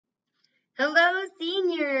Hello,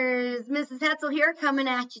 seniors. Mrs. Hetzel here, coming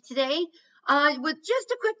at you today with just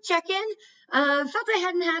a quick check-in. Felt I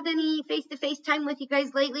hadn't had any face-to-face time with you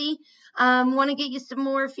guys lately. Want to get you some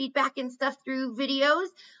more feedback and stuff through videos.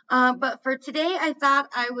 But for today, I thought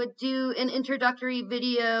I would do an introductory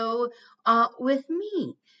video with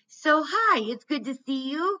me. So hi, it's good to see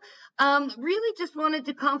you. Really just wanted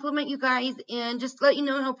to compliment you guys and just let you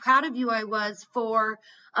know how proud of you I was for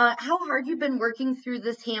how hard you've been working through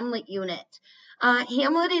this Hamlet unit.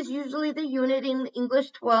 Hamlet is usually the unit in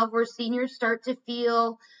English 12 where seniors start to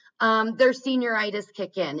feel their senioritis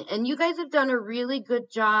kick in. And you guys have done a really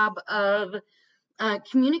good job of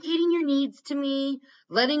communicating your needs to me,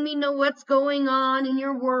 letting me know what's going on in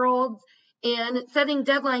your worlds, and setting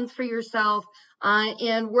deadlines for yourself,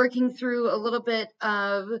 and working through a little bit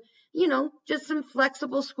of, just some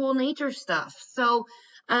flexible school nature stuff. So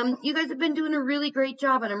you guys have been doing a really great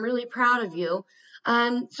job, and I'm really proud of you.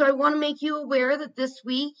 So I want to make you aware that this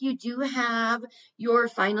week you do have your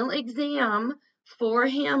final exam for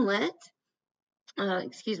Hamlet.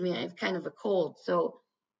 Excuse me, I have kind of a cold,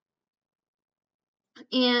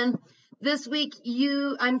 and this week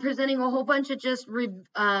I'm presenting a whole bunch of just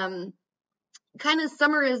kind of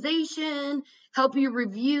summarization, help you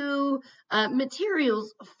review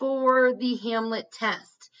materials for the Hamlet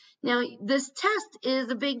test. Now, this test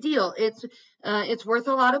is a big deal. It's worth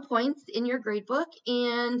a lot of points in your gradebook,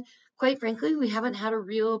 and quite frankly, we haven't had a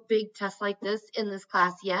real big test like this in this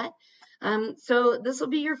class yet. So this will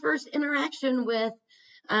be your first interaction with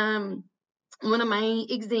one of my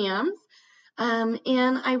exams.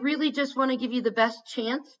 And I really just want to give you the best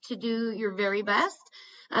chance to do your very best.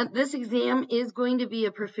 This exam is going to be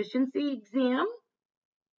a proficiency exam.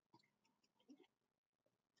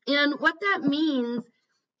 And what that means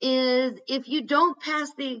is if you don't pass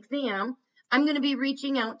the exam, I'm going to be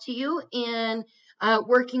reaching out to you and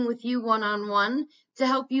working with you one-on-one to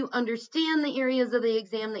help you understand the areas of the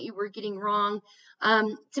exam that you were getting wrong,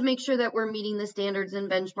 to make sure that we're meeting the standards and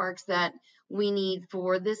benchmarks that we need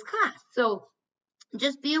for this class. So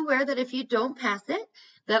just be aware that if you don't pass it,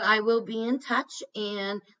 that I will be in touch,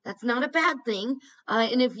 and that's not a bad thing.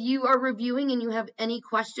 And if you are reviewing and you have any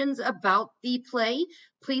questions about the play,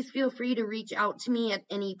 please feel free to reach out to me at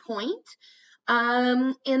any point.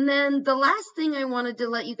 And then the last thing I wanted to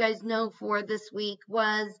let you guys know for this week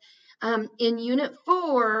was in Unit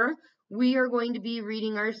 4, we are going to be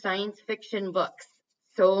reading our science fiction books.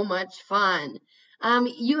 So much fun.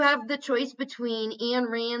 You have the choice between Ayn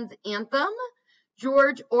Rand's Anthem,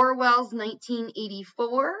 George Orwell's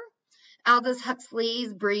 1984, Aldous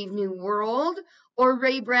Huxley's Brave New World, or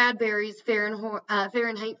Ray Bradbury's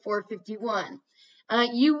Fahrenheit 451.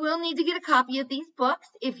 You will need to get a copy of these books.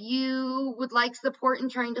 If you would like support in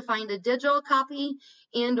trying to find a digital copy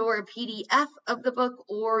and or a PDF of the book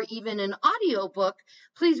or even an audio book,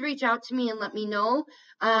 please reach out to me and let me know.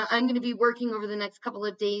 I'm going to be working over the next couple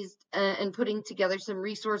of days and putting together some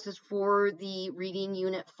resources for the reading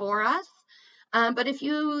unit for us. But if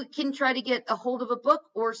you can try to get a hold of a book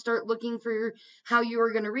or start looking for how you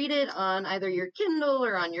are going to read it on either your Kindle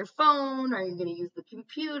or on your phone, are you going to use the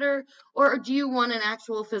computer, or do you want an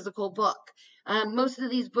actual physical book? Most of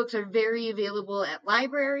these books are very available at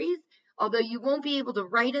libraries. Although you won't be able to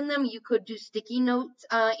write in them, you could do sticky notes,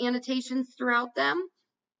 annotations throughout them.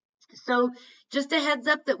 So just a heads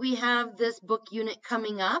up that we have this book unit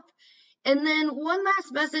coming up. And then one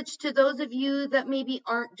last message to those of you that maybe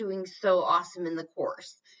aren't doing so awesome in the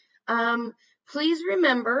course. Please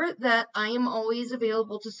remember that I am always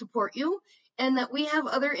available to support you, and that we have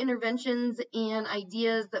other interventions and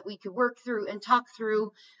ideas that we could work through and talk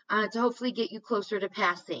through to hopefully get you closer to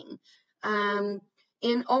passing. And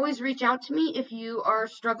always reach out to me if you are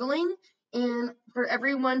struggling. And for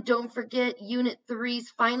everyone, don't forget Unit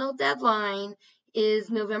 3's final deadline is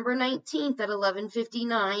November 19th at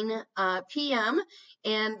 11:59 p.m.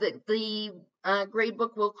 and the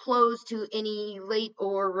gradebook will close to any late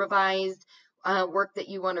or revised work that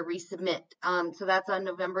you want to resubmit. So that's on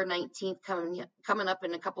November 19th, coming up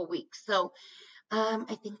in a couple weeks. So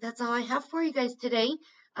I think that's all I have for you guys today.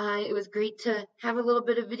 It was great to have a little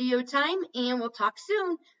bit of video time, and we'll talk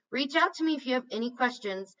soon. Reach out to me if you have any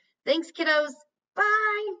questions. Thanks, kiddos.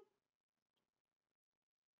 Bye.